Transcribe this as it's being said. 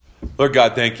Lord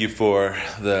God, thank you for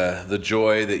the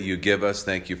joy that you give us.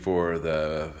 Thank you for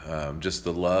the just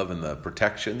the love and the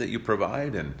protection that you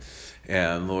provide.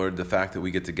 And Lord, the fact that we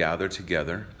get to gather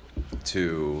together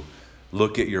to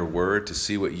look at your word, to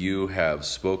see what you have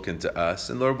spoken to us.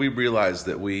 And Lord, we realize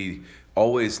that we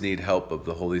always need help of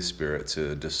the Holy Spirit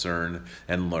to discern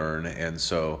and learn. And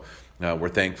so we're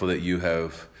thankful that you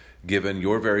have given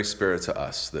your very Spirit to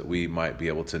us, that we might be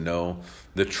able to know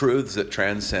the truths that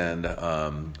transcend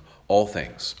all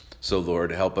things. So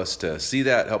Lord, help us to see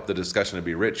that, help the discussion to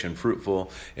be rich and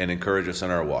fruitful, and encourage us in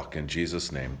our walk. In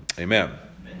Jesus' name, amen.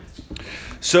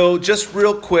 So just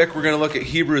real quick, we're going to look at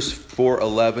Hebrews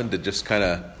 4:11 to just kind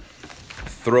of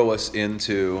throw us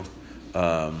into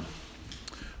where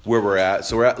we're at.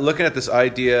 So we're looking at this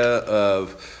idea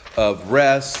of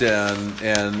rest, and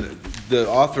the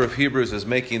author of Hebrews is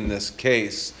making this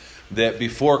case that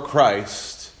before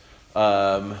Christ,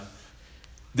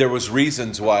 there was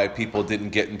reasons why people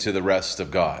didn't get into the rest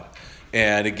of God.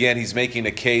 And again, he's making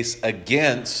a case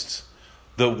against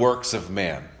the works of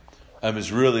man.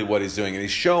 Is really what he's doing. And he's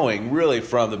showing really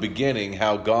from the beginning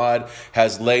how God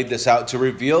has laid this out to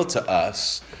reveal to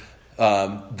us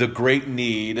the great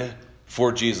need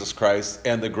for Jesus Christ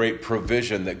and the great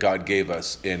provision that God gave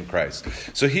us in Christ.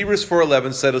 So Hebrews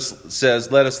 4:11 says,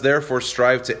 "Let us therefore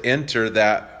strive to enter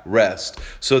that rest,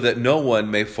 so that no one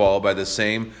may fall by the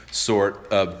same sort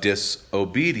of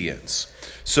disobedience."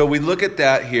 So we look at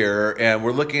that here, and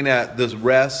we're looking at this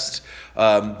rest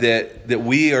that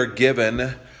we are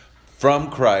given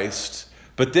from Christ.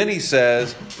 But then he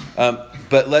says,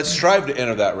 but let's strive to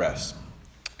enter that rest.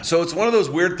 So it's one of those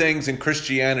weird things in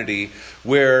Christianity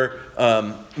where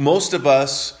most of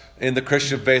us in the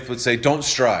Christian faith would say, don't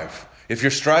strive. If you're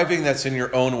striving, that's in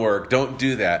your own work. Don't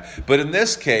do that. But in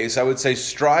this case, I would say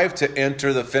strive to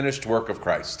enter the finished work of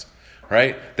Christ,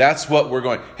 right? That's what we're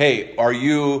going. Hey, are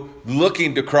you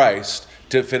looking to Christ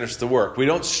to finish the work? We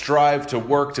don't strive to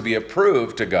work to be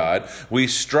approved to God. We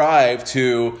strive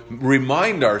to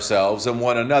remind ourselves and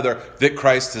one another that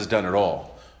Christ has done it all.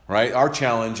 Right? Our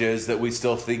challenge is that we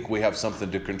still think we have something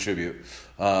to contribute.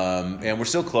 And we're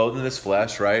still clothed in this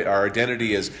flesh, right? Our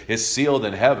identity is sealed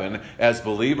in heaven as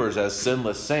believers, as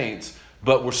sinless saints,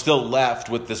 but we're still left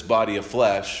with this body of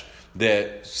flesh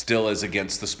that still is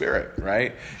against the Spirit,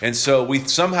 right? And so we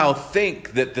somehow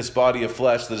think that this body of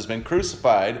flesh that has been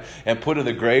crucified and put in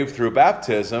the grave through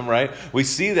baptism, right? We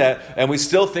see that, and we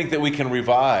still think that we can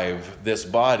revive this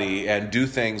body and do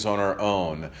things on our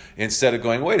own instead of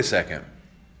going, wait a second.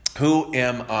 Who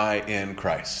am I in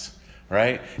Christ,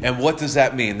 right? And what does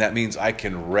that mean? That means I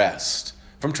can rest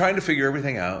from trying to figure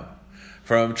everything out,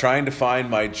 from trying to find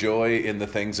my joy in the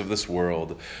things of this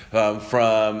world,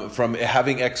 from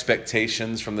having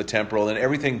expectations from the temporal and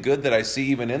everything good that I see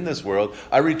even in this world.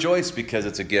 I rejoice because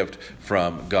it's a gift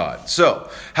from God. So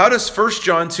how does 1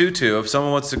 John 2:2, if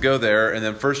someone wants to go there, and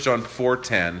then 1 John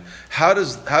 4:10, how do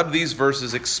these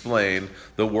verses explain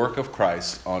the work of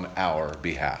Christ on our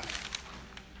behalf?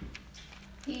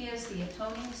 He is the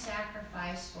atoning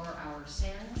sacrifice for our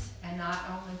sins, and not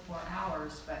only for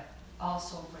ours, but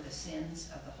also for the sins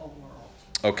of the whole world.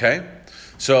 Okay,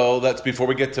 so that's before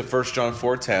we get to 1 John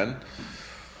 4:10.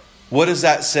 What does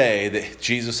that say that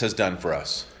Jesus has done for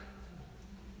us?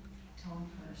 Atone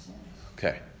for our sins.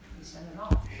 Okay. He's done it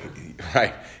all.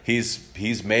 Right.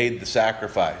 He's made the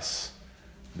sacrifice.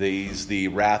 He's the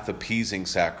wrath-appeasing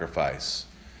sacrifice.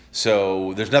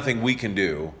 So there's nothing we can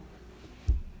do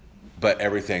but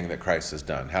everything that Christ has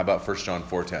done. How about 1 John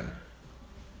 4:10?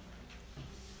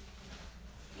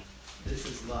 This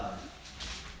is love.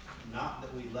 Not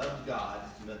that we loved God,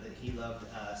 but that he loved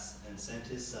us and sent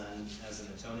his Son as an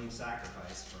atoning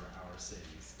sacrifice for our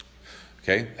sins.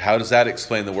 Okay, how does that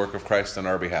explain the work of Christ on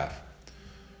our behalf?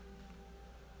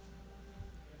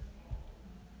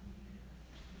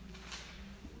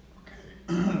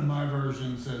 My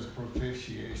version says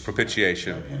propitiation.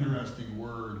 Propitiation. That interesting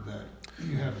word that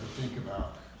you have to think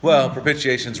about. Well,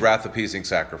 propitiation's wrath-appeasing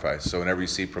sacrifice. So whenever you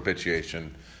see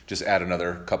propitiation, just add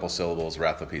another couple syllables,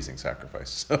 wrath-appeasing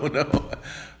sacrifice. So no,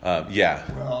 yeah.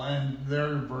 Well, and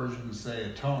their versions say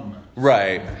atonement.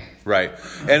 Right.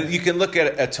 And you can look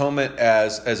at atonement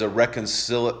as a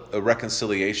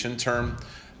reconciliation term,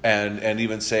 and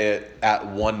even say it at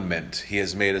one-ment. He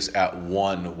has made us at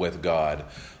one with God.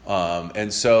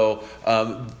 And so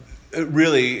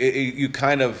really, you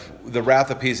kind of, the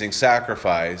wrath-appeasing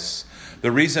sacrifice,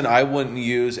 the reason I wouldn't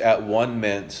use at one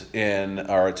ment in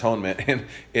our atonement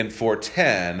in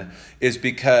 4:10 is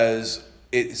because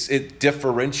it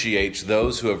differentiates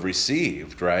those who have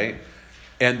received, right,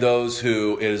 and those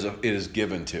who it is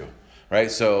given to,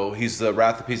 right? So he's the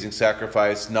wrath-appeasing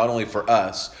sacrifice not only for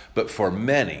us but for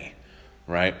many,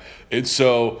 right? And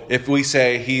so if we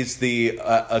say he's the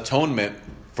atonement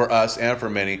for us and for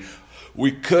many,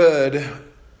 we could,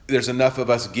 there's enough of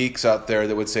us geeks out there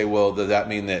that would say, well, does that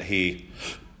mean that he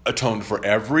atoned for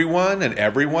everyone and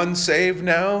everyone's saved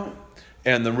now?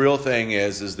 And the real thing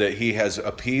is that he has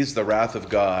appeased the wrath of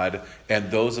God, and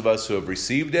those of us who have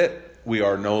received it, we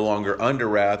are no longer under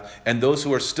wrath, and those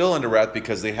who are still under wrath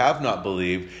because they have not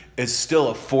believed, it's still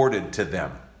afforded to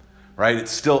them, right?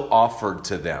 It's still offered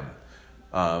to them,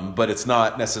 but it's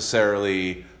not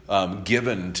necessarily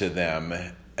given to them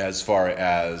as far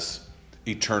as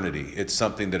eternity. It's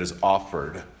something that is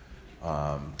offered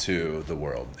to the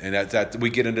world, and that we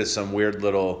get into some weird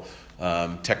little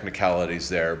technicalities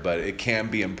there, but it can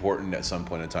be important at some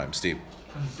point in time. Steve?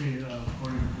 I would say,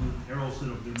 according to what Harold said,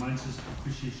 it reminds us of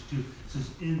propitiation too. It says,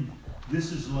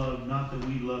 this is love, not that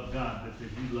we love God, but that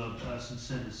he loved us and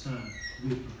sent his son.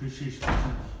 We have propitiation.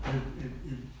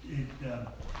 It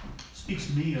speaks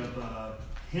to me of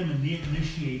him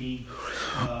initiating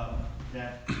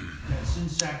that sin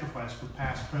sacrifice for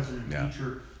past, present, and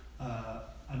future.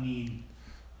 I mean,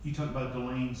 you talk about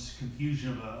Delane's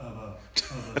confusion of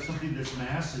something that's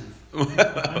massive.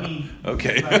 I mean,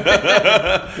 okay.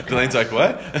 Delane's like,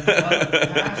 what?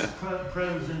 Past,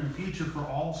 present, and future for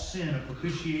all sin, a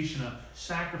propitiation, a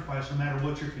sacrifice, no matter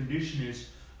what your condition is.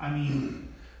 I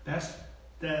mean, that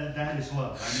is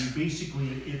love. I mean, basically,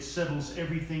 it settles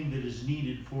everything that is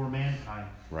needed for mankind.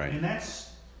 Right. And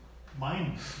that's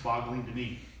mind-boggling to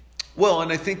me. Well,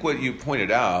 and I think what you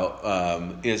pointed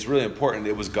out is really important.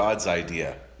 It was God's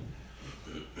idea.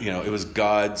 It was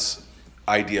God's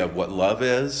idea of what love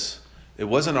is. It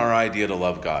wasn't our idea to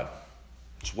love God.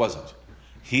 It just wasn't.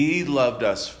 He loved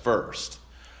us first.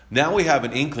 Now we have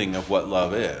an inkling of what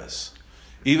love is.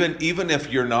 Even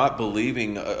if you're not a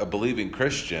believing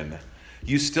Christian,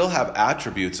 you still have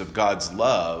attributes of God's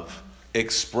love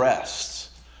expressed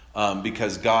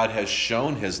because God has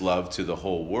shown his love to the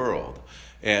whole world.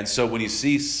 And so when you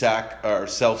see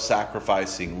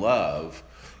self-sacrificing love,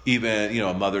 even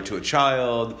a mother to a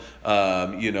child,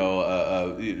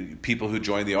 people who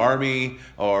join the army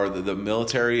or the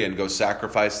military and go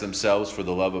sacrifice themselves for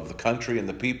the love of the country and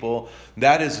the people,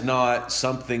 that is not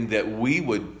something that we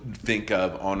would think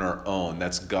of on our own.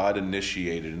 That's God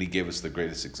initiated, and he gave us the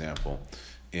greatest example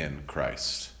in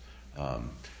Christ.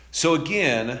 So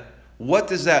again, what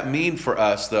does that mean for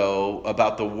us, though,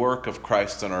 about the work of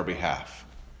Christ on our behalf?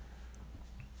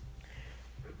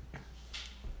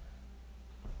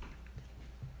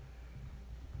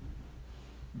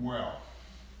 Well,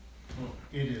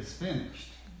 it is finished.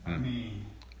 I mean,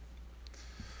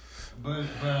 but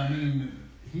I mean,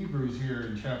 Hebrews here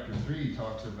in chapter 3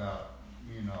 talks about,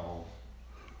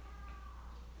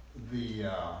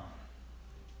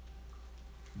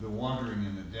 the wandering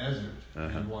in the desert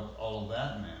and what all of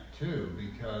that meant too,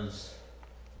 because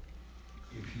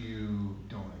if you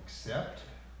don't accept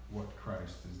what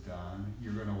Christ has done,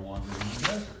 you're going to wander in the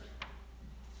desert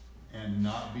and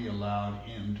not be allowed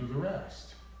into the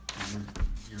rest.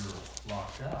 You're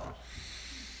locked out.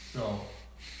 So, I don't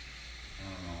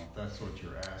know if that's what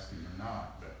you're asking or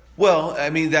not. But. Well, I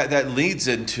mean, that leads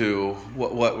into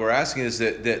what we're asking is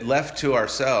that left to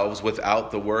ourselves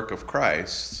without the work of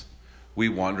Christ, we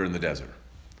wander in the desert,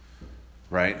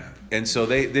 right? And so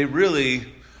they really,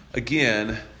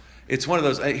 again, it's one of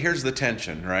those, here's the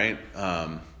tension, right?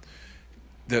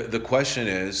 The question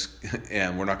is,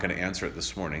 and we're not going to answer it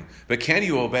this morning, but can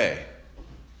you obey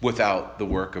without the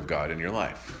work of God in your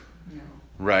life? No.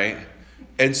 Right?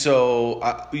 And so,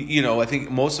 I think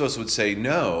most of us would say,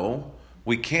 no,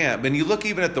 we can't. And you look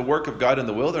even at the work of God in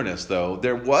the wilderness, though,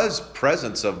 there was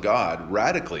presence of God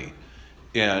radically.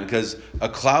 And because a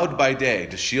cloud by day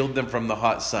to shield them from the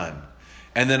hot sun,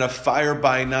 and then a fire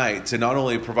by night to not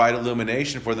only provide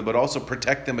illumination for them, but also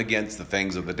protect them against the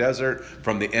things of the desert,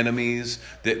 from the enemies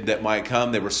that might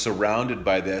come. They were surrounded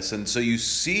by this. And so you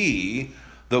see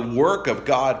the work of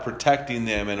God protecting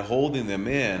them and holding them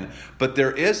in. But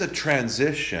there is a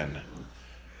transition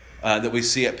that we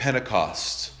see at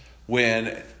Pentecost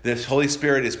when this Holy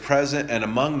Spirit is present and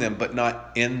among them, but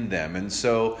not in them. And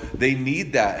so they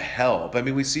need that help. I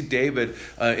mean, we see David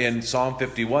in Psalm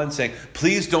 51 saying,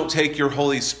 please don't take your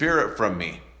Holy Spirit from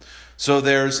me. So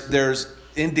there's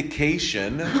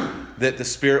indication that the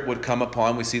Spirit would come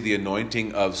upon. We see the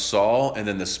anointing of Saul and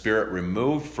then the Spirit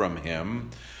removed from him,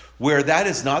 where that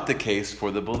is not the case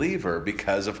for the believer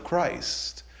because of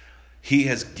Christ. He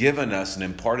has given us and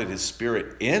imparted his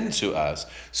Spirit into us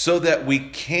so that we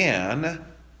can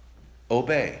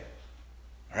obey,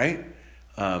 right?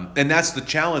 And that's the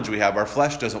challenge we have. Our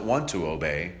flesh doesn't want to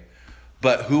obey,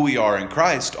 but who we are in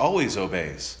Christ always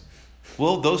obeys.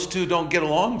 Well, those two don't get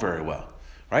along very well.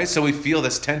 Right? So we feel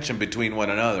this tension between one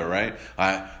another, right?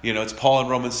 It's Paul in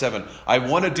Romans 7. I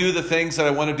want to do the things that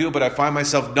I want to do, but I find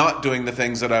myself not doing the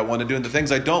things that I want to do. And the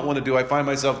things I don't want to do, I find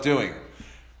myself doing.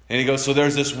 And he goes, so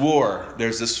there's this war.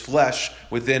 There's this flesh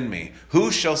within me.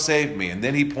 Who shall save me? And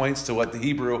then he points to what the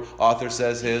Hebrew author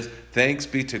says is, thanks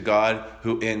be to God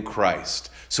who in Christ.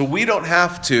 So we don't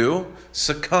have to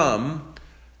succumb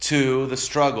to the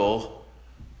struggle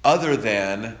other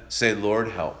than say,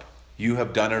 Lord, help. You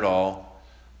have done it all.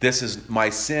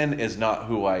 My sin is not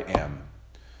who I am,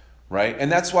 right?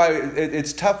 And that's why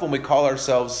it's tough when we call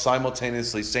ourselves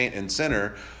simultaneously saint and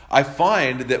sinner. I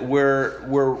find that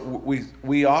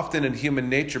we often in human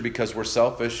nature, because we're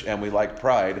selfish and we like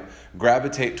pride,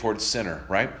 gravitate towards sinner,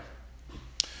 right?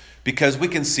 Because we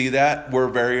can see that, we're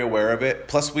very aware of it.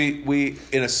 Plus we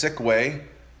in a sick way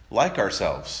like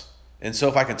ourselves. And so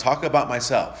if I can talk about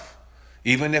myself,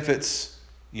 even if it's,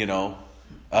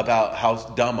 about how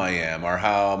dumb I am or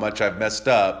how much I've messed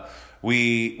up,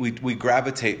 we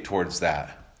gravitate towards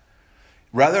that.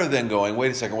 Rather than going,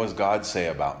 wait a second, what does God say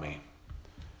about me?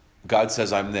 God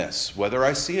says I'm this. Whether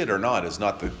I see it or not is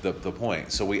not the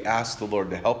point. So we ask the Lord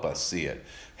to help us see it.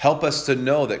 Help us to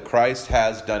know that Christ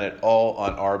has done it all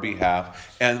on our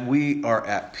behalf, and we are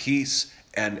at peace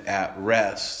and at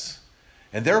rest.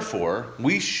 And therefore,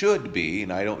 we should be,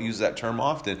 and I don't use that term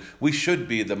often, we should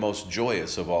be the most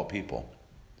joyous of all people.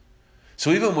 So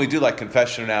even when we do like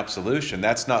confession and absolution,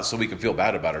 that's not so we can feel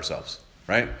bad about ourselves,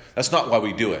 right? That's not why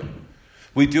we do it.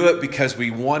 We do it because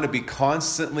we want to be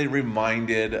constantly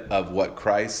reminded of what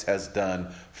Christ has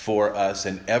done for us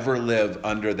and ever live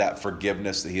under that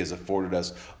forgiveness that he has afforded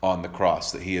us on the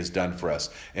cross, that he has done for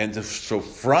us. And so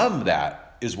from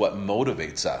that is what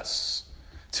motivates us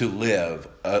to live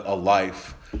a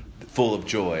life full of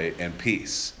joy and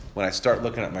peace. When I start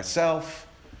looking at myself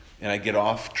and I get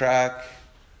off track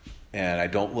and I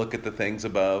don't look at the things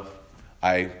above,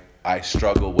 I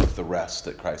struggle with the rest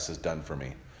that Christ has done for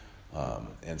me.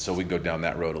 And so we can go down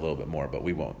that road a little bit more, but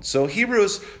we won't. So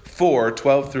Hebrews 4,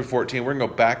 12 through 14, we're going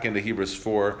to go back into Hebrews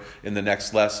 4 in the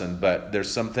next lesson, but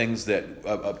there's some things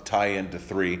that tie into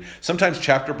 3. Sometimes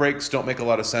chapter breaks don't make a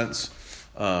lot of sense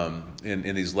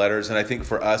in these letters, and I think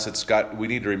for us we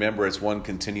need to remember it's one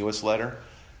continuous letter.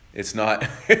 It's not,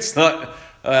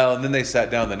 well, and then they sat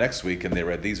down the next week and they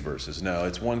read these verses. No,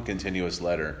 it's one continuous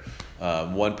letter.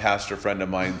 One pastor friend of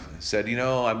mine said,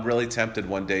 I'm really tempted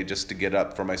one day just to get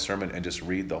up for my sermon and just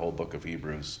read the whole book of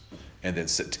Hebrews. And then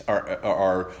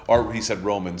or he said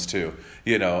Romans too,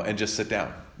 and just sit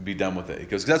down, be done with it.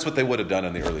 Because that's what they would have done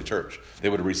in the early church. They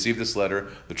would have received this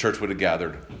letter, the church would have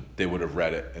gathered, they would have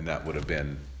read it, and that would have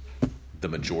been the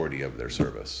majority of their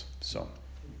service. So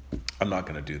I'm not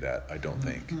going to do that, I don't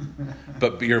think.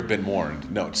 But you've been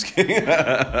warned. No, just kidding.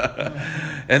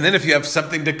 And then if you have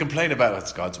something to complain about,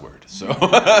 it's God's word. So,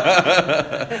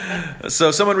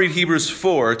 so someone read Hebrews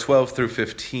 4, 12 through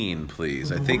 15, please.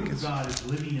 For I the think word of God is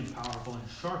living and powerful and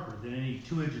sharper than any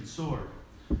two-edged sword,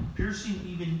 piercing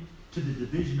even to the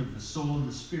division of the soul and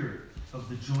the spirit, of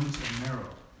the joints and marrow,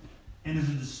 and is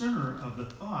a discerner of the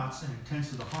thoughts and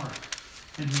intents of the heart.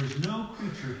 And there is no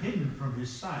creature hidden from his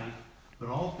sight, but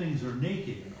all things are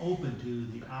naked and open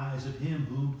to the eyes of him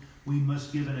whom we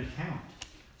must give an account.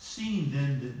 Seeing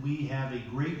then that we have a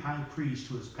great high priest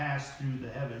who has passed through the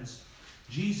heavens,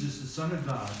 Jesus, the Son of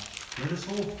God, let us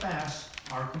hold fast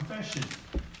our confession.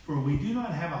 For we do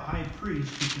not have a high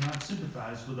priest who cannot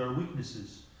sympathize with our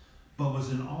weaknesses, but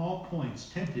was in all points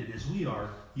tempted as we are,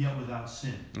 yet without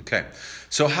sin. Okay,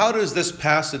 so how does this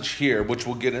passage here, which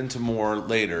we'll get into more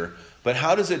later, but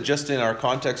how does it, just in our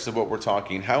context of what we're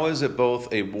talking, how is it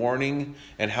both a warning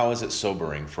and how is it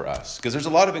sobering for us? Because there's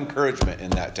a lot of encouragement in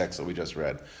that text that we just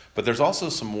read, but there's also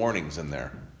some warnings in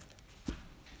there.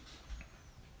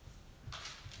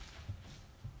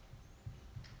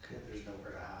 There's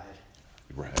nowhere to hide.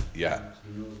 Right, yeah.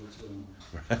 Who knows what's going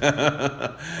on?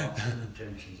 Thoughts and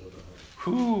intentions of the heart.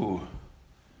 Whew.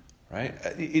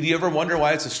 Right? Do you ever wonder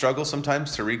why it's a struggle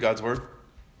sometimes to read God's word?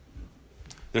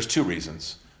 There's 2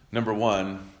 reasons. Number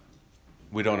 1,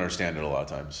 we don't understand it a lot of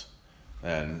times.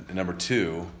 And number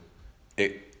 2,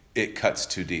 it cuts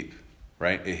too deep,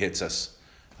 right? It hits us.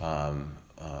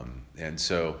 And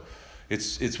so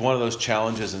it's one of those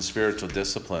challenges in spiritual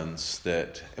disciplines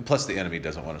that, and plus the enemy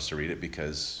doesn't want us to read it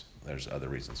because there's other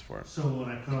reasons for it. So when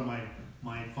I put on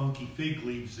my funky fig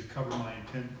leaves that cover my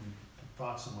intent and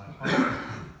thoughts in my heart,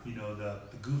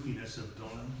 the goofiness of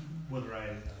whether I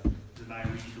deny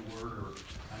reading the word or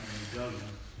I'm in rebellion,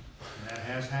 and that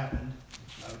has happened.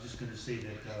 I was just going to say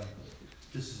that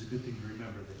this is a good thing to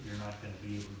remember, that you're not going to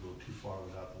be able to go too far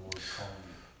without the Lord calling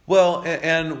you. Well,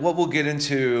 and what we'll get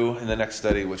into in the next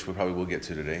study, which we probably will get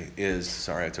to today, is,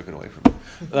 sorry, I took it away from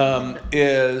you,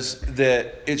 is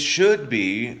that it should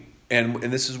be, and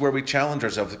this is where we challenge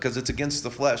ourselves, because it's against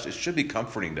the flesh, it should be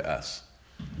comforting to us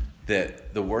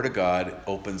that the Word of God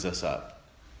opens us up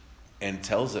and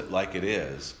tells it like it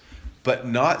is, but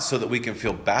not so that we can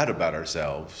feel bad about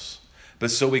ourselves, but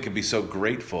so we can be so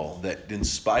grateful that in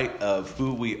spite of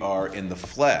who we are in the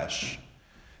flesh,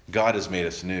 God has made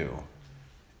us new.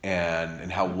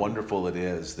 And how wonderful it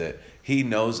is that He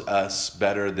knows us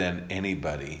better than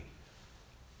anybody.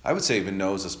 I would say even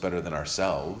knows us better than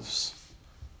ourselves.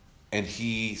 And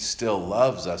He still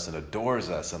loves us and adores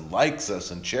us and likes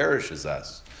us and cherishes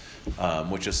us,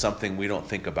 which is something we don't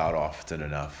think about often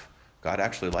enough. God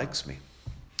actually likes me.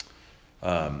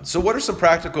 So what are some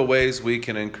practical ways we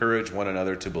can encourage one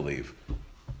another to believe?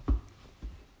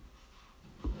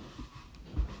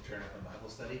 Turn up a Bible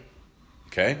study.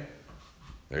 Okay.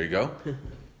 There you go.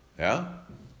 Yeah?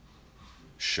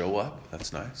 Show up.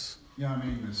 That's nice. Yeah, I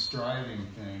mean, the striving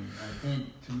thing, I think,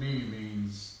 to me,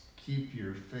 means keep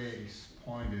your face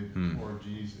pointed toward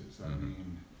Jesus. I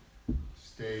mean,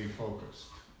 stay focused.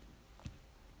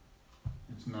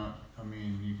 It's not, I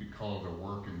mean, you could call it a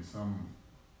work in some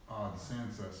odd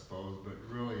sense, I suppose, but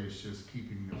really it's just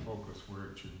keeping the focus where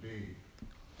it should be.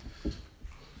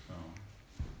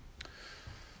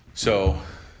 So,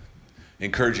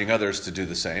 encouraging others to do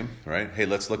the same, right? Hey,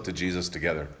 let's look to Jesus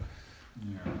together.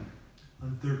 Yeah.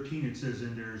 On 13 it says,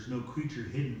 and there is no creature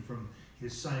hidden from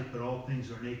His sight, but all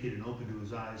things are naked and open to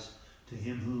His eyes. To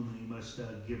Him whom we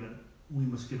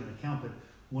must give an account. But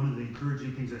one of the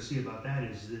encouraging things I see about that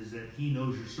is that He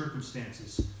knows your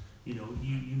circumstances. You know,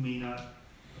 you may not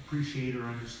appreciate or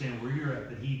understand where you're at,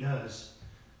 but He does.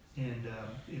 And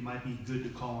it might be good to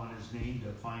call on His name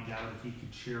to find out if He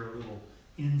could share a little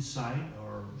insight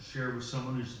or share with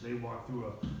someone as they walk through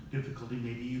a difficulty.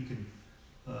 Maybe you can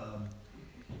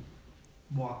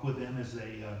walk with them as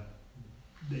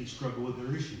they struggle with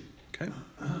their issue. Okay.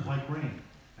 Like rain.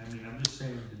 I mean, I'm just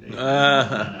saying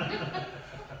today.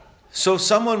 So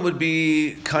someone would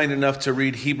be kind enough to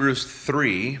read Hebrews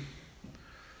 3,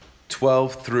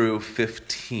 12 through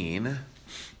 15.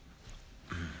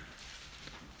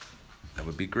 That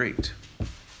would be great.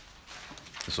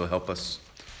 This will help us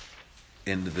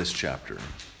end this chapter.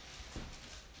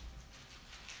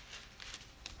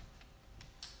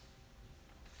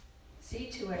 See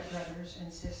to it, brothers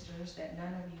and sisters, that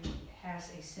none of you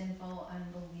has a sinful,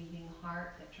 unbelieving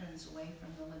heart that turns away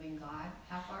from the living God.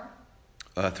 How far?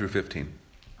 Through 15.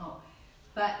 Oh,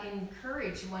 but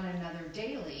encourage one another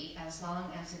daily, as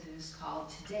long as it is called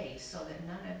today, so that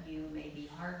none of you may be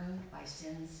hardened by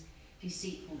sin's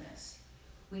deceitfulness.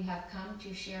 We have come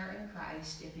to share in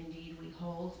Christ, if indeed we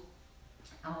hold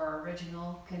our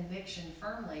original conviction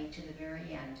firmly to the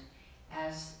very end.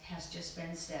 As has just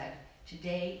been said,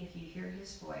 today, if you hear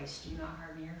His voice, do not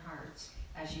harden your hearts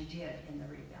as you did in the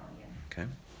rebellion. Okay.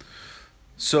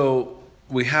 So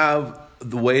we have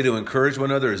the way to encourage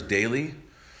one another is daily.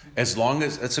 As long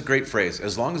as, that's a great phrase,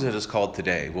 as long as it is called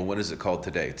today. Well, when is it called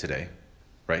today? Today,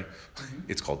 right?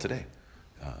 It's called today.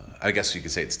 I guess you could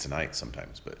say it's tonight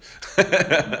sometimes, but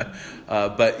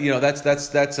you know,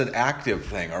 that's an active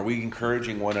thing. Are we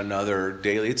encouraging one another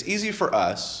daily? It's easy for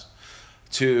us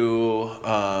to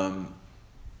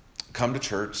come to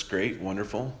church. Great,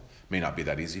 wonderful. May not be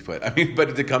that easy,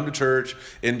 but to come to church,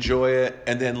 enjoy it,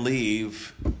 and then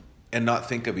leave and not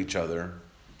think of each other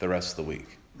the rest of the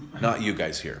week. Not you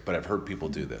guys here, but I've heard people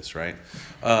do this, right?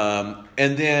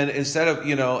 And then instead of,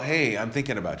 hey, I'm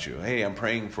thinking about you. Hey, I'm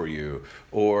praying for you.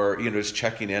 Or, just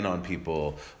checking in on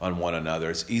people, on one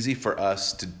another. It's easy for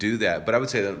us to do that. But I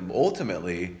would say that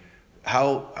ultimately,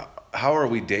 how are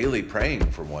we daily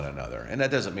praying for one another? And that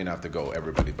doesn't mean I have to go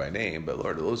everybody by name, but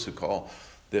Lord, those who call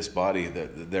this body,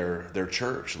 their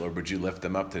church, Lord, would you lift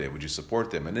them up today? Would you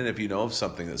support them? And then if you know of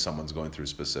something that someone's going through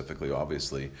specifically,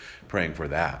 obviously praying for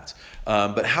that.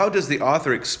 But how does the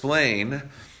author explain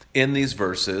in these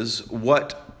verses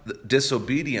what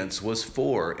disobedience was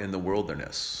for in the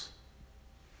wilderness?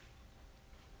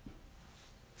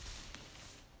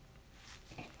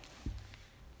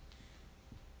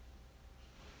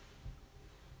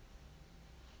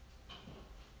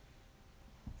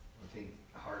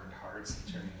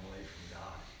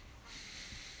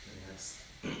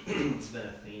 It's been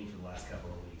a theme for the last couple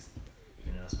of weeks,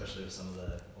 especially with some of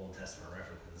the Old Testament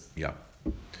references. Yeah.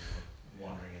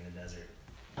 Wandering in the desert,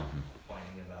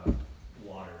 whining about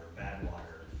water, bad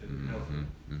water, food, no food.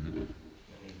 Mm-hmm.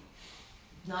 I mean,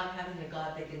 not having a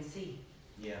God they can see.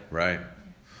 yeah. Right.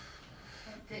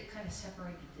 It kind of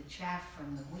separated the chaff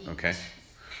from the wheat. Okay.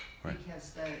 Right.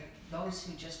 Because those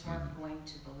who just weren't going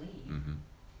to believe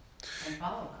and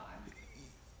follow God.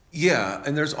 Yeah,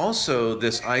 and there's also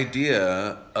this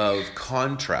idea of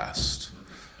contrast,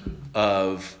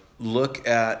 of look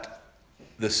at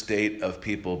the state of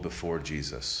people before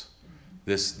Jesus.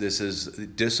 This is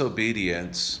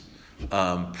disobedience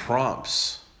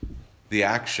prompts the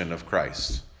action of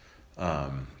Christ,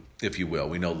 if you will.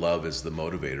 We know love is the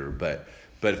motivator, but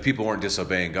if people weren't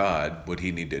disobeying God, would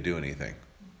he need to do anything?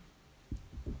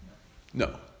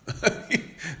 No.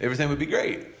 Everything would be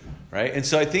great, right? And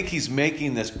so I think he's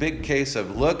making this big case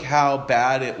of look how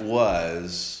bad it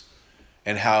was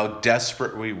and how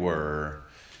desperate we were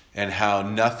and how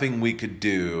nothing we could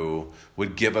do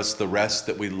would give us the rest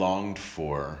that we longed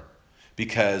for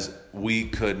because we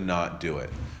could not do it.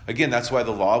 Again, that's why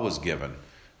the law was given.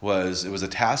 It was a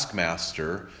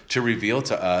taskmaster to reveal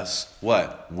to us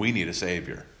what? We need a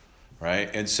Savior.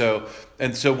 Right? And so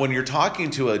when you're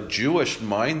talking to a Jewish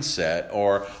mindset,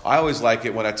 or I always like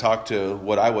it when I talk to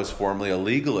what I was formerly a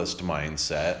legalist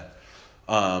mindset,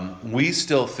 we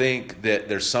still think that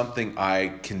there's something I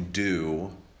can do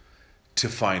to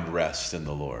find rest in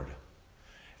the Lord.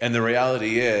 And the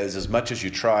reality is, as much as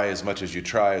you try,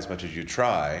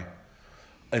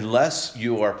 unless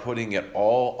you are putting it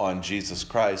all on Jesus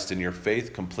Christ and your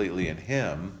faith completely in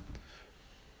Him,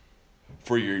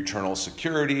 for your eternal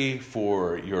security,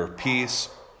 for your peace,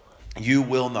 you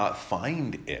will not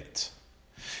find it.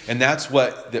 And that's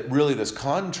what really this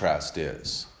contrast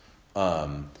is.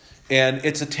 And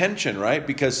it's a tension, right?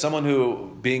 Because someone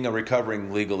who, being a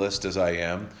recovering legalist as I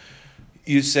am,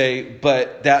 you say,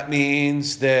 but that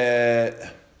means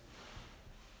that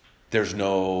there's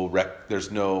no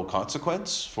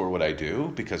consequence for what I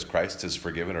do because Christ has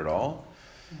forgiven it all.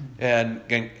 And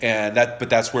but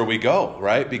that's where we go,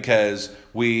 right? Because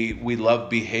we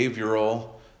love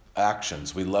behavioral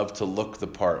actions. We love to look the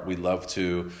part. We love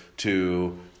to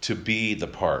be the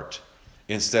part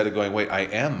instead of going, wait, I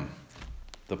am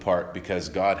the part because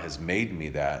God has made me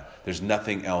that. There's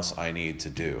nothing else I need to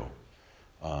do.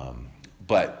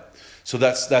 So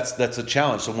that's a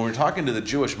challenge. So when we're talking to the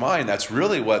Jewish mind, that's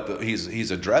really what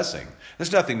he's addressing.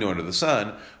 There's nothing new under the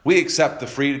sun. We accept the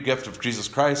free gift of Jesus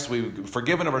Christ. We've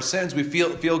forgiven of our sins. We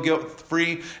feel guilt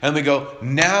free, and we go,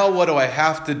 now what do I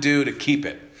have to do to keep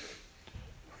it?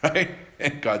 Right?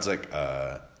 And God's like,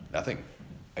 nothing.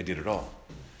 I did it all.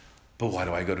 But why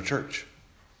do I go to church?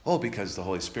 Oh, because the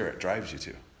Holy Spirit drives you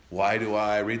to. Why do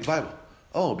I read the Bible?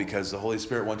 Oh, because the Holy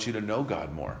Spirit wants you to know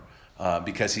God more.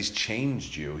 Because He's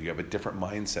changed you. You have a different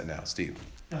mindset now, Steve.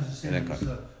 I was just saying,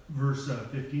 verse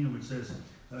 15, which says,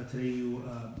 today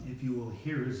if you will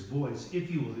hear His voice,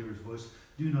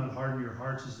 do not harden your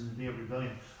hearts as in the day of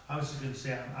rebellion. I was just going to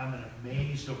say, I'm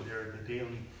amazed over there at the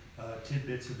daily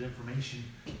tidbits of information.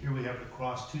 Here we have the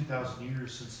cross, 2,000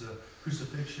 years since the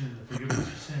crucifixion and the forgiveness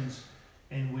of sins.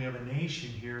 And we have a nation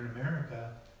here in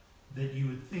America that you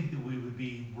would think that we would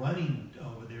be running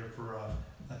over there for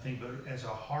I think, but as a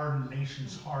hardened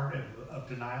nation's heart of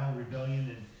denial,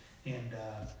 rebellion, and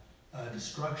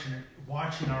destruction,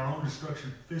 watching our own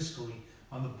destruction fiscally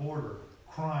on the border,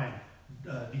 crime,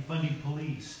 defunding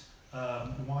police,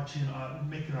 watching,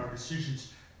 making our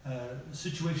decisions,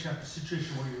 situation after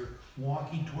situation where you're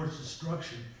walking towards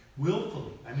destruction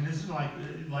willfully. I mean, this isn't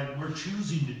like we're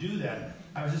choosing to do that.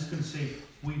 I was just going to say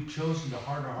we've chosen to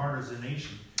harden our heart as a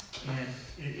nation, and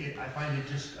I find it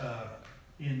just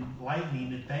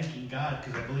enlightening and thanking God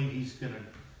because I believe He's going to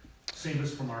save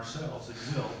us from ourselves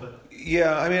and will. But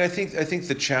yeah, I mean, I think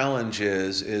the challenge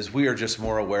is we are just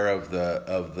more aware of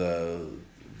the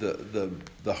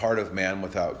heart of man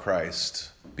without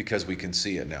Christ because we can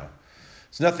see it now.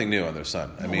 It's nothing new under the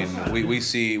sun. I mean,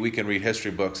 we can read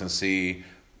history books and see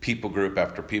people group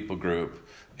after people group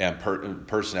and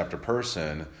person after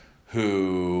person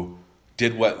who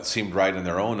did what seemed right in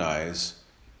their own eyes,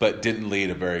 but didn't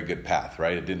lead a very good path,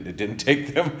 right? It didn't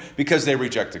take them because they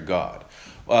rejected God.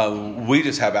 We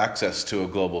just have access to a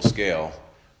global scale,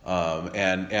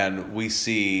 and we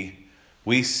see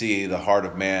the heart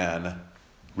of man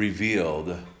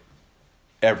revealed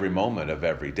every moment of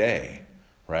every day,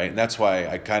 right? And that's why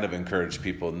I kind of encourage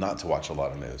people not to watch a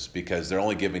lot of news because they're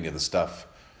only giving you the stuff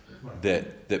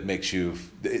that makes you.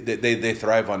 They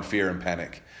thrive on fear and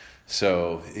panic.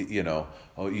 So,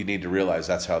 you need to realize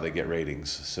that's how they get ratings.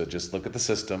 So just look at the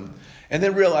system. And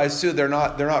then realize, too, they're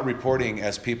not reporting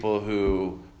as people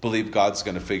who believe God's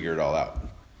going to figure it all out.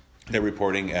 They're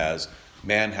reporting as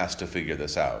man has to figure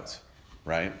this out,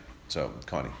 right? So,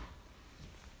 Connie.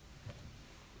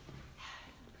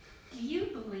 Do you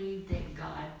believe that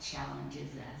God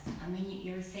challenges us? I mean,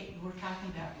 we're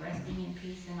talking about resting in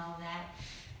peace and all that.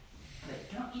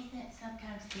 But don't you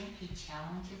sometimes think he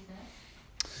challenges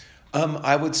us?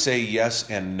 I would say yes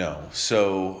and no.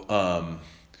 So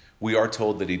we are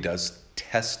told that he does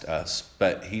test us,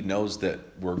 but he knows that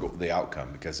we're the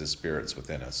outcome because his Spirit's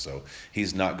within us. So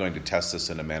he's not going to test us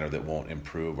in a manner that won't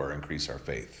improve or increase our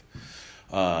faith.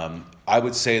 I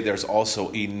would say there's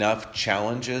also enough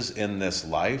challenges in this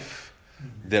life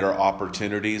that are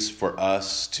opportunities for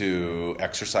us to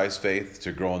exercise faith,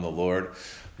 to grow in the Lord,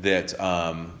 that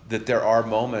there are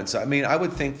moments. I mean, I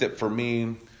would think that for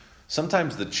me,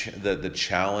 sometimes the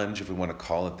challenge, if we want to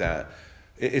call it that,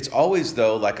 it's always,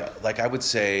 though, like I would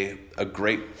say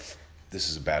this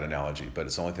is a bad analogy, but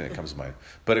it's the only thing that comes to mind,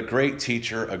 but a great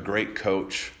teacher, a great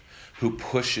coach who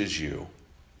pushes you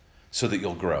so that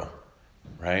you'll grow,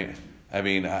 right? I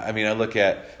mean, I look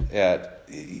at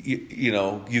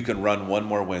you can run one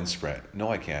more wind sprint. No,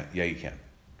 I can't. Yeah, you can.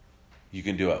 You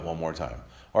can do it one more time.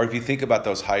 Or if you think about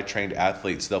those high-trained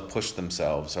athletes, they'll push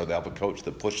themselves, or they'll have a coach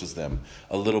that pushes them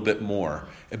a little bit more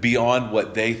beyond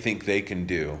what they think they can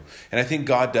do. And I think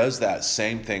God does that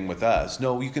same thing with us.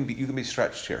 No, you can be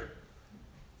stretched here,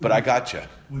 but I got you.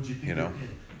 Would you think that,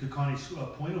 to Connie's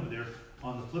point over there,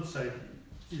 on the flip side,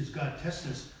 is God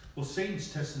testing us? Well,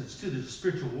 Satan's testing us too. There's a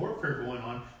spiritual warfare going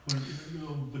on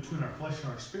between our flesh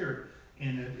and our spirit.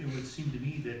 And it would seem to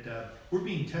me that we're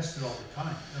being tested all the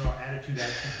time. Our attitude,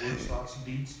 actions, words, thoughts, and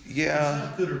deeds. Yeah. It's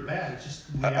not good or bad. It's just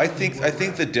I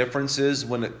think the difference is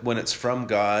when it's from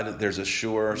God, there's a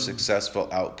sure, successful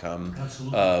outcome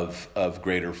of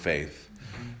greater faith.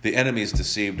 Mm-hmm. The enemy is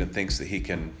deceived and thinks that he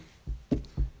can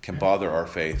bother our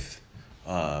faith.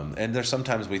 And there's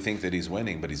sometimes we think that he's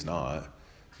winning, but he's not.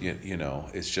 You know,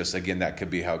 it's just, again, that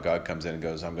could be how God comes in and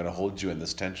goes, I'm going to hold you in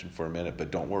this tension for a minute, but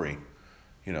don't worry.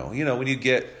 You know, when you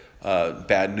get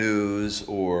bad news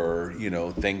or,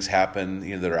 things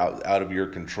happen, that are out of your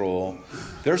control,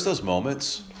 there's those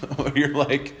moments where you're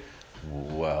like,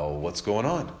 well, what's going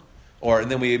on? And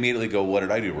then we immediately go, what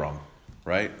did I do wrong?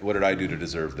 Right? What did I do to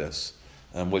deserve this?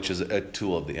 Which is a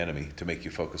tool of the enemy to make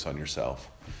you focus on yourself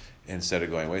instead of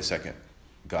going, wait a second,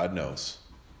 God knows.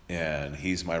 And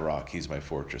he's my rock. He's my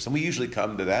fortress. And we usually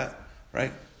come to that,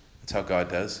 right? That's how God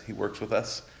does. He works with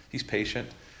us. He's patient.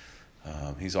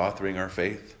 He's authoring our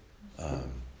faith.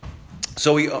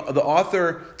 So the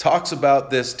author talks about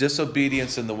this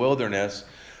disobedience in the wilderness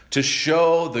to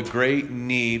show the great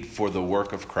need for the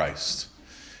work of Christ.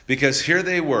 Because here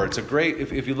they were. It's a great,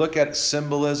 if you look at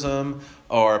symbolism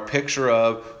or a picture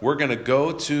of, we're going to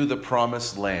go to the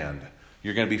promised land.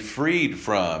 You're going to be freed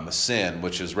from sin,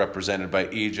 which is represented by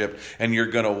Egypt, and you're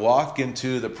going to walk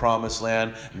into the promised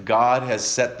land. God has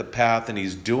set the path, and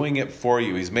he's doing it for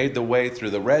you. He's made the way through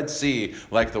the Red Sea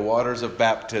like the waters of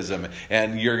baptism,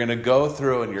 and you're going to go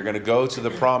through, and you're going to go to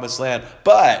the promised land.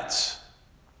 But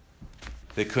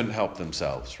they couldn't help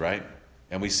themselves, right?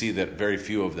 And we see that very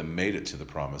few of them made it to the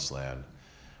promised land.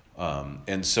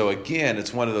 And so, again,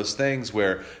 it's one of those things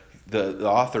where the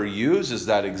author uses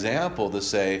that example to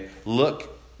say,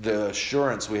 look, the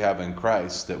assurance we have in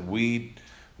Christ that we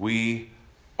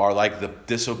are like the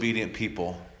disobedient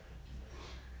people,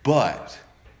 but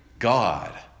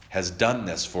God has done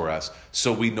this for us,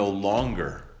 so we no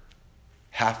longer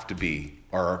have to be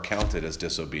or are counted as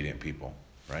disobedient people,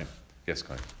 right? Yes,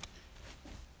 Connie.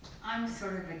 I'm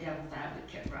sort of a devil's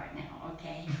advocate right now,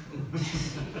 okay?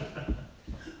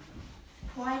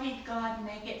 Why did God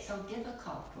make it so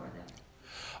difficult for them?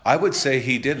 I would say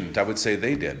he didn't. I would say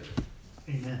they did.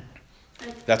 Amen.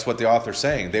 That's what the author's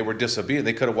saying. They were disobedient.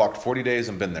 They could have walked 40 days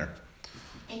and been there.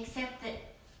 Except that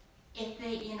if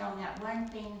they, that one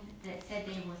thing that said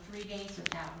they were 3 days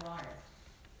without water.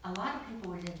 A lot of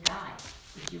people would have died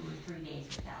if you were 3 days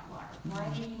without water. Why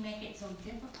did he make it so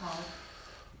difficult?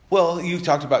 Well, you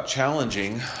talked about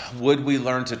challenging. Would we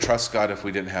learn to trust God if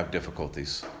we didn't have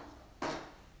difficulties?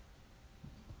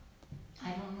 I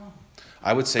don't know.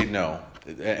 I would say no.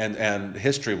 And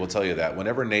history will tell you that.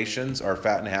 Whenever nations are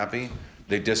fat and happy,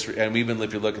 they and even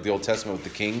if you look at the Old Testament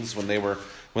with the kings,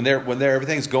 when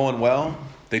everything's going well,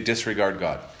 they disregard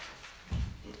God.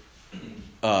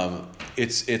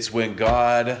 It's when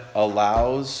God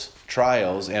allows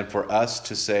trials and for us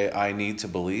to say, I need to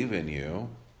believe in you.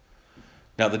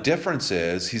 Now the difference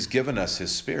is he's given us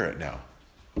his Spirit now.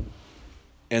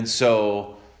 And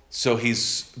so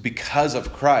he's, because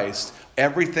of Christ,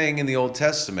 everything in the Old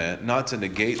Testament, not to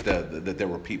negate that there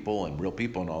were people and real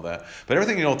people and all that, but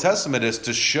everything in the Old Testament is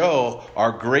to show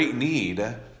our great need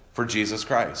for Jesus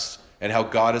Christ and how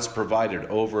God has provided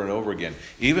over and over again,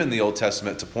 even in the Old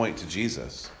Testament, to point to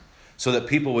Jesus, so that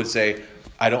people would say,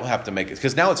 I don't have to make it.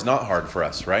 Because now it's not hard for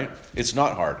us, right? It's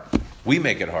not hard. We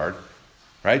make it hard,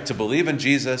 right? To believe in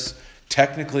Jesus,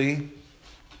 technically,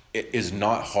 is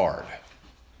not hard.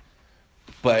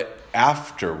 But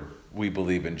after we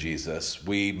believe in Jesus,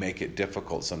 we make it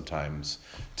difficult sometimes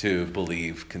to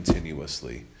believe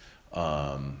continuously.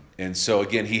 And so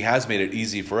again, he has made it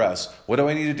easy for us. What do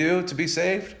I need to do to be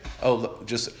saved? Oh, look,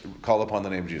 just call upon the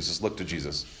name of Jesus. Look to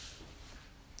Jesus.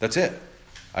 That's it.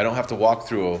 I don't have to walk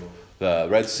through the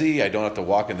Red Sea. I don't have to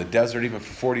walk in the desert even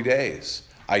for 40 days.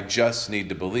 I just need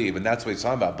to believe. And that's what he's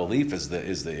talking about. Belief is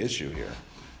the issue here.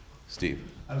 Steve.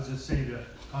 I was just saying to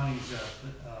Connie's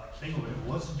thing over it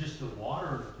wasn't just the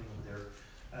water thing over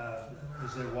there.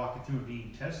 As they're walking through and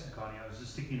being tested, Connie, I was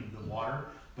just thinking of the water,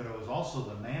 but it was also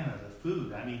the manna, the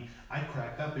food. I mean, I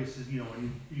crack up. It says,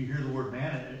 when you hear the word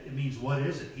manna, it means what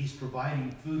is it? He's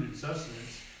providing food and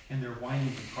sustenance, and they're whining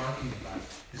and carping about it.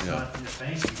 It's not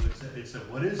thank you. It's a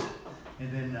what is it?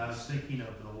 And then I was thinking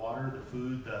of the water, the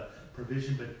food, the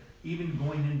provision, but even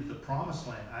going into the promised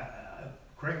land.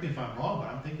 Correct me if I'm wrong, but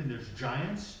I'm thinking there's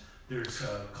giants. There's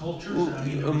cultures.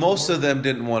 Most of them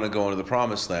didn't want to go into the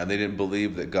promised land. They didn't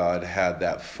believe that God had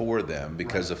that for them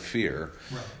because of fear.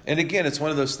 Right. And again, it's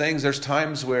one of those things. There's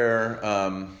times where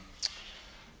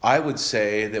I would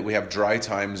say that we have dry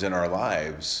times in our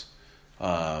lives,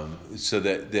 so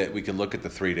that we can look at the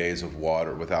 3 days of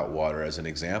water without water as an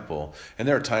example. And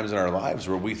there are times in our lives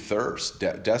where we thirst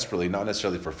desperately, not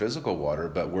necessarily for physical water,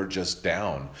 but we're just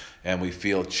down and we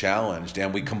feel challenged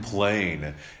and we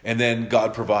complain. And then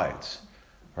God provides,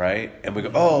 right? And we go,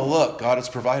 oh, look, God has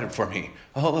provided for me.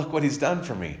 Oh, look what he's done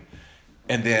for me.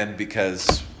 And then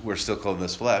because we're still clothed in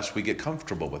this flesh, we get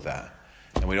comfortable with that.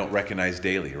 And we don't recognize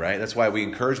daily, right? That's why we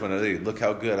encourage one another. Look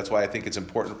how good. That's why I think it's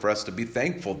important for us to be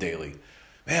thankful daily.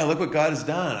 Man, look what God has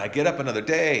done. I get up another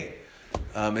day.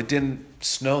 It didn't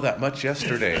snow that much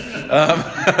yesterday.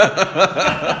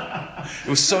 It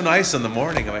was so nice in the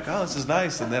morning. I'm like, oh, this is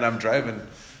nice. And then I'm driving.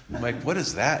 I'm like, what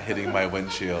is that hitting my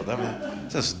windshield? I mean,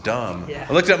 it's just dumb. Yeah.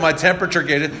 I looked at my temperature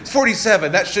gauge. It's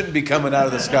 47. That shouldn't be coming out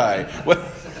of the sky. What? I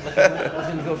was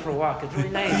going to go for a walk. It's really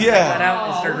nice. Yeah. I got out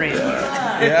and started raining.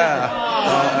 Yeah.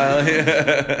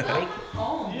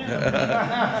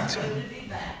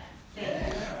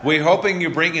 We're hoping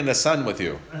you bring in the sun with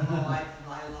you. I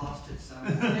lost it, son.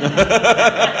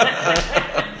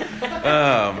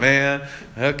 Oh, man.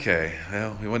 Okay.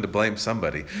 Well, we wanted to blame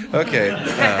somebody. Okay.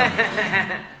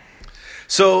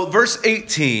 So verse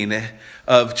 18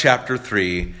 of chapter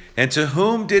 3, and to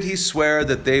whom did he swear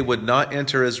that they would not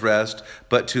enter his rest,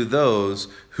 but to those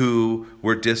who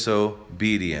were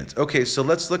disobedient? Okay, so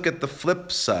let's look at the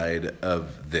flip side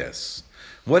of this.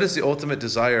 What is the ultimate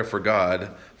desire for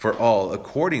God for all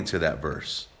according to that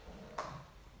verse?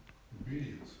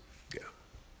 Obedience. Yeah.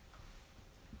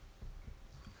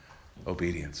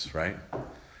 Obedience, right?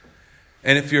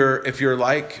 And if you're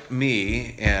like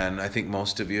me, and I think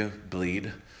most of you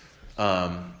bleed,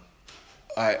 there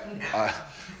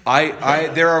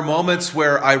are moments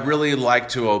where I really like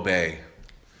to obey,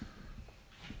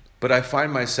 but I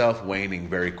find myself waning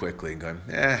very quickly and going,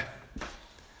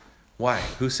 why?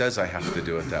 Who says I have to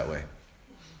do it that way?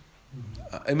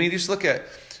 I mean, you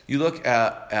look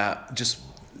at just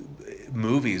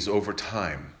movies over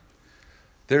time.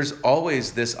 There's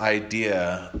always this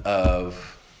idea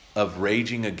of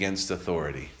raging against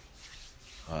authority.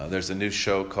 There's a new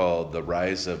show called The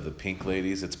Rise of the Pink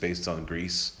Ladies. It's based on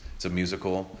Grease. It's a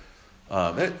musical.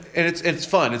 And it's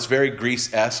fun. It's very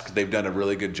Grease-esque. They've done a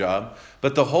really good job.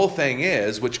 But the whole thing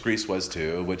is, which Grease was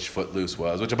too, which Footloose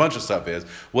was, which a bunch of stuff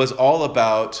was all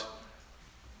about,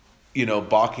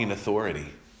 balking authority,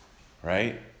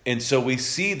 right? And so we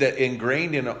see that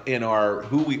ingrained in our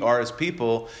who we are as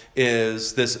people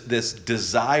is this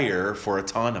desire for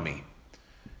autonomy.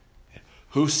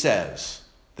 Who says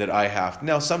that I have?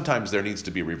 Now, sometimes there needs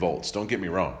to be revolts. Don't get me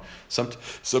wrong.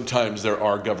 Sometimes there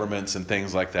are governments and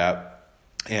things like that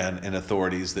and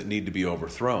authorities that need to be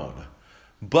overthrown.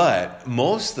 But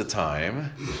most of the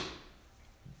time,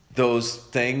 those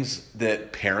things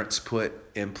that parents put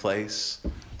in place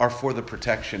are for the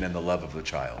protection and the love of the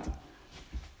child.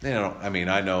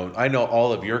 I know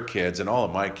all of your kids and all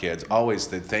of my kids always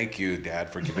said, thank you,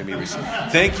 Dad, for giving me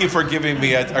thank you for giving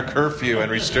me a curfew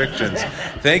and restrictions.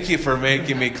 Thank you for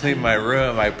making me clean my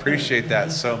room. I appreciate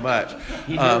that so much.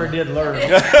 You never did learn.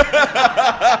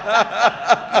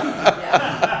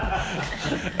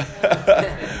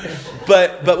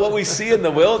 But what we see in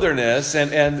the wilderness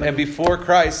and before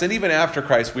Christ and even after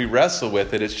Christ, we wrestle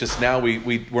with it. It's just now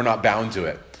we're not bound to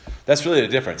it. That's really the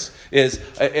difference.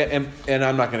 And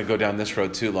I'm not going to go down this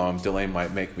road too long. Delane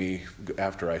might make me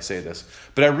after I say this.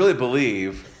 But I really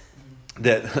believe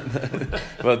that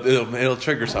well, it'll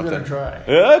trigger something. I'm going to try.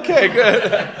 Okay,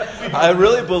 good. I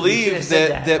really believe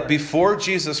that before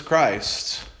Jesus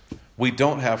Christ, we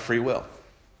don't have free will.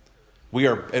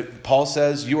 Paul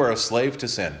says, you are a slave to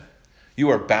sin. You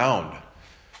are bound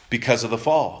because of the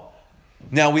fall.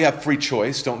 Now, we have free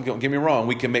choice. Don't get me wrong.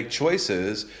 We can make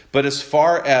choices. But as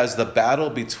far as the battle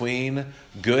between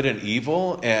good and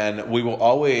evil, and we will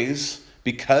always,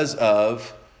 because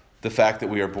of the fact that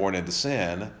we are born into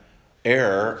sin,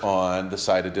 err on the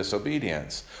side of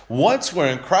disobedience. Once we're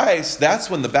in Christ, that's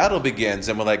when the battle begins.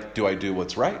 And we're like, do I do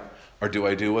what's right? Or do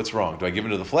I do what's wrong? Do I give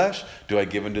into the flesh? Do I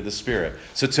give into the Spirit?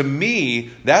 So to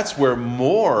me, that's where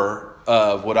more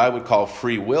of what I would call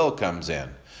free will comes in.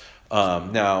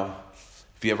 Now,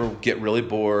 if you ever get really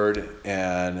bored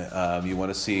and you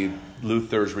want to see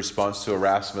Luther's response to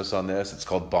Erasmus on this, it's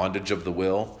called Bondage of the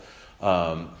Will.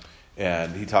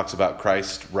 And he talks about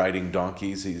Christ riding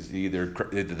donkeys. He's either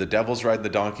the devil's riding the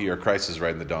donkey or Christ is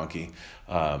riding the donkey.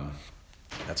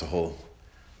 That's a whole...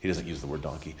 He doesn't use the word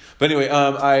donkey. But anyway,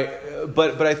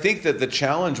 but I think that the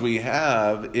challenge we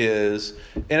have is,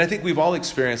 and I think we've all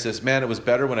experienced this, man, it was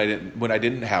better when I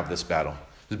didn't have this battle.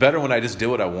 It was better when I just did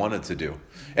what I wanted to do.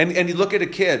 And you look at a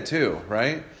kid too,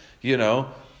 right? You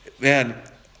know, man,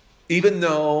 even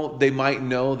though they might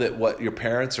know that what your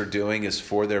parents are doing is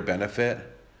for their benefit,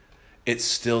 it's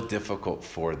still difficult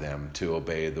for them to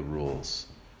obey the rules.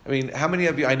 I mean, how many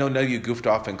of you, I know none of you goofed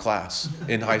off in class,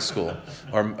 in high school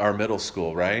or middle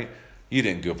school, right? You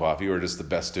didn't goof off. You were just the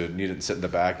best student. You didn't sit in the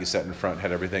back. You sat in front,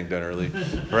 had everything done early,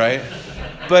 right?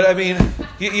 But I mean,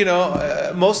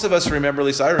 most of us remember, at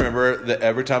least I remember, that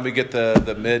every time we get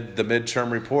the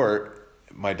midterm report,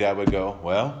 my dad would go,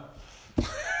 well,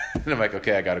 and I'm like,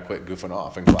 okay, I got to quit goofing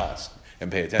off in class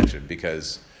and pay attention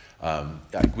because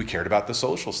we cared about the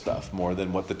social stuff more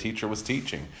than what the teacher was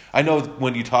teaching. I know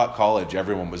when you taught college,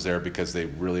 everyone was there because they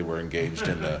really were engaged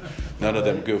in none of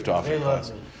them goofed off in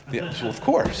class. Yeah, well, of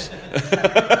course.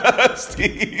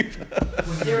 Steve.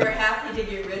 They were happy to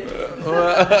get rid of him.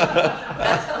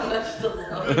 That's how much the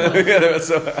love. Yeah,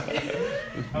 so,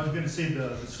 I was going to say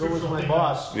the So was my thing-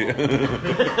 boss.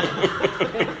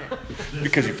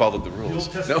 because you followed the The rules.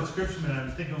 Old Testament No. scripture, man, I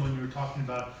was thinking when you were talking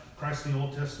about Christ in the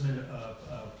Old Testament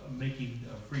making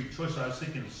a free choice, I was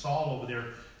thinking of Saul over there,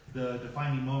 the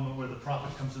defining moment where the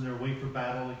prophet comes in there, wait for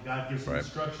battle, and God gives him Right.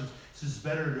 instructions. He says, it's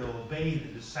better to obey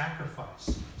than to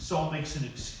sacrifice. Saul makes an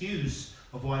excuse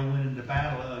of why he went into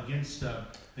battle against the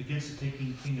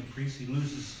taking king and priest. He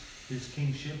loses his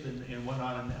kingship and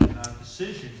whatnot in a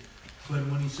decision. But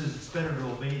when he says it's better to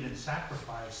obey than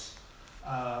sacrifice,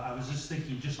 I was just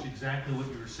thinking just exactly what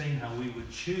you were saying, how we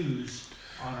would choose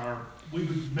we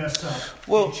would mess up.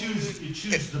 Well, you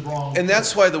choose the wrong. And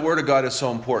that's why the Word of God is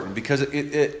so important, because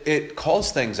it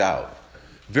calls things out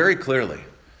very clearly.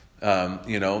 Trust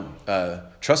in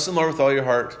the Lord with all your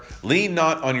heart. Lean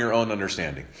not on your own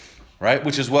understanding, right?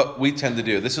 Which is what we tend to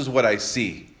do. This is what I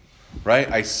see, right?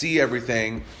 I see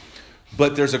everything,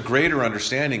 but there's a greater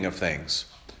understanding of things.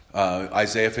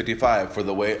 Isaiah 55, for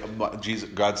the way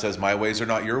God says, my ways are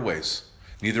not your ways,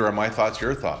 neither are my thoughts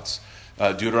your thoughts.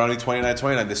 Deuteronomy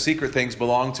 29:29, the secret things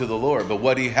belong to the Lord, but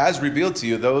what he has revealed to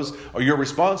you, those are you're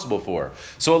responsible for.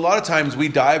 So a lot of times we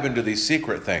dive into these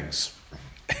secret things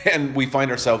and we find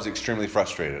ourselves extremely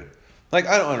frustrated. Like,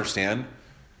 I don't understand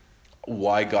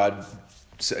why God,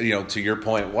 to your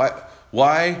point,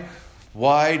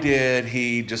 why did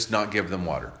he just not give them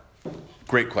water?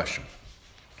 Great question.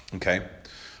 Okay.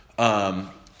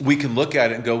 We can look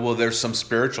at it and go, well, there's some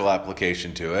spiritual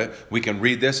application to it. We can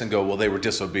read this and go, well, they were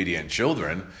disobedient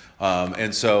children. Now,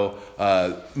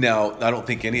 I don't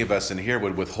think any of us in here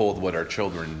would withhold what our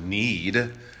children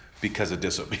need because of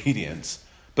disobedience.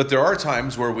 But there are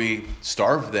times where we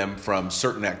starve them from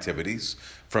certain activities,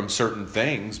 from certain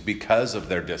things because of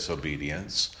their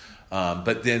disobedience.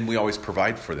 But then we always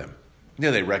provide for them.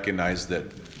 They recognize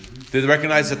that. Did they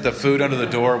recognize that the food under the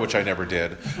door, which I never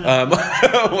did,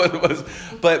 was?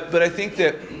 But I think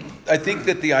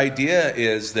that the idea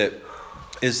is that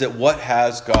what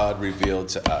has God revealed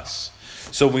to us.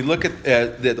 So we look at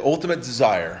the ultimate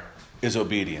desire is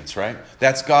obedience, right?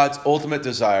 That's God's ultimate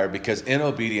desire, because in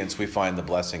obedience we find the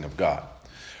blessing of God.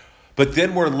 But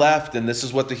then we're left, and this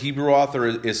is what the Hebrew author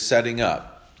is setting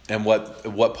up, and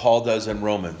what Paul does in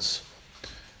Romans.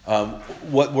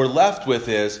 What we're left with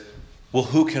is, well,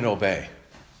 who can obey?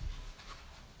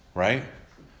 Right?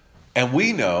 And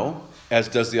we know, as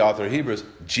does the author of Hebrews,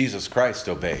 Jesus Christ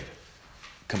obeyed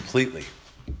completely.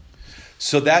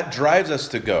 So that drives us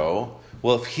to go,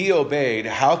 well, if he obeyed,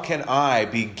 how can I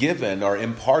be given or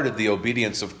imparted the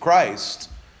obedience of Christ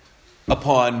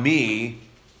upon me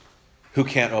who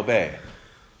can't obey?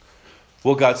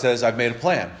 Well, God says, I've made a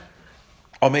plan.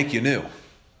 I'll make you new.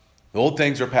 The old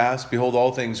things are past. Behold,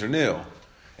 all things are new.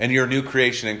 And you're a new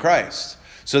creation in Christ.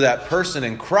 So that person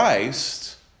in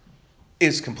Christ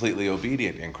is completely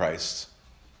obedient in Christ.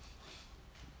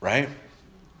 Right?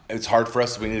 It's hard for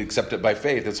us. We need to accept it by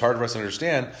faith. It's hard for us to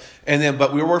understand.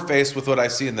 But we were faced with what I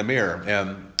see in the mirror.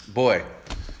 And boy,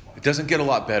 it doesn't get a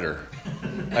lot better.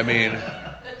 I mean,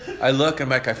 I look, I'm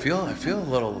like, I feel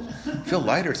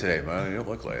lighter today, but I don't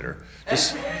look lighter.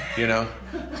 Just,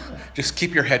 just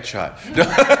keep your head shut.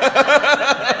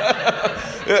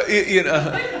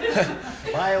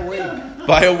 Buy a wig.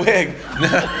 Buy a wig.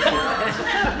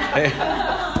 Hey,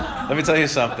 let me tell you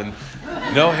something.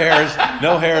 No hair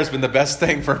has been the best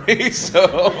thing for me. So,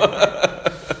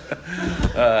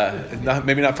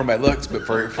 maybe not for my looks, but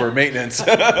for maintenance.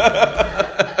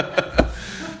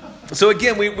 So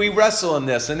again, we wrestle in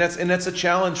this, and that's a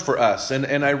challenge for us,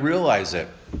 and I realize it.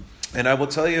 And I will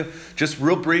tell you just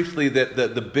real briefly that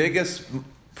the biggest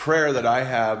prayer that I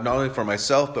have, not only for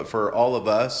myself but for all of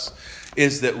us,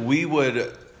 is that we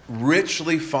would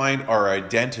richly find our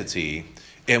identity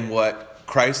in what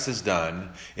Christ has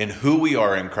done, in who we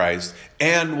are in Christ,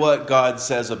 and what God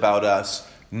says about us,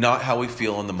 not how we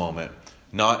feel in the moment,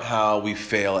 not how we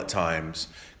fail at times.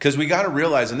 Because we got to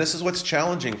realize, and this is what's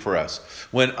challenging for us,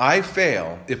 when I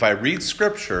fail, if I read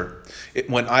Scripture,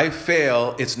 when I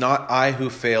fail, it's not I who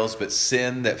fails, but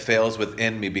sin that fails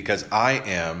within me, because I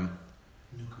am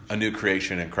a new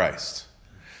creation in Christ.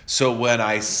 So when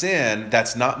I sin,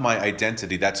 that's not my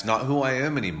identity. That's not who I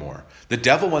am anymore. The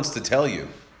devil wants to tell you,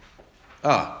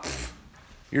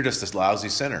 you're just this lousy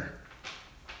sinner.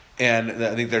 And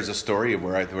I think there's a story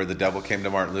where the devil came to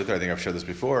Martin Luther. I think I've shared this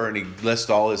before, and he lists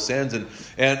all his sins.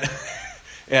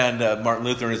 And Martin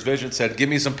Luther in his vision said, "Give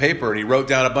me some paper." And he wrote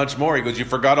down a bunch more. He goes, "You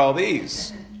forgot all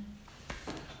these."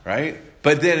 Right?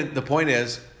 But then the point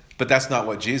is, but that's not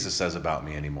what Jesus says about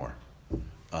me anymore.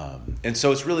 And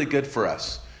so it's really good for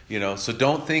us. So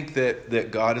don't think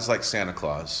that God is like Santa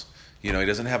Claus. He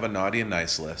doesn't have a naughty and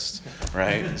nice list.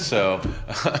 Right? So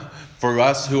for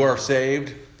us who are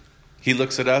saved, He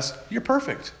looks at us, you're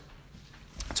perfect.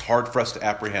 It's hard for us to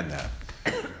apprehend that.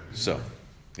 So,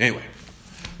 anyway.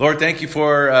 Lord, thank you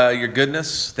for your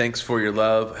goodness. Thanks for your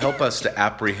love. Help us to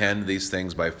apprehend these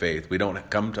things by faith. We don't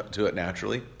come to it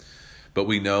naturally, but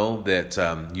we know that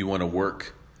you want to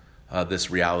work this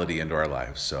reality into our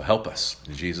lives. So help us.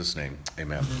 In Jesus' name,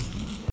 amen.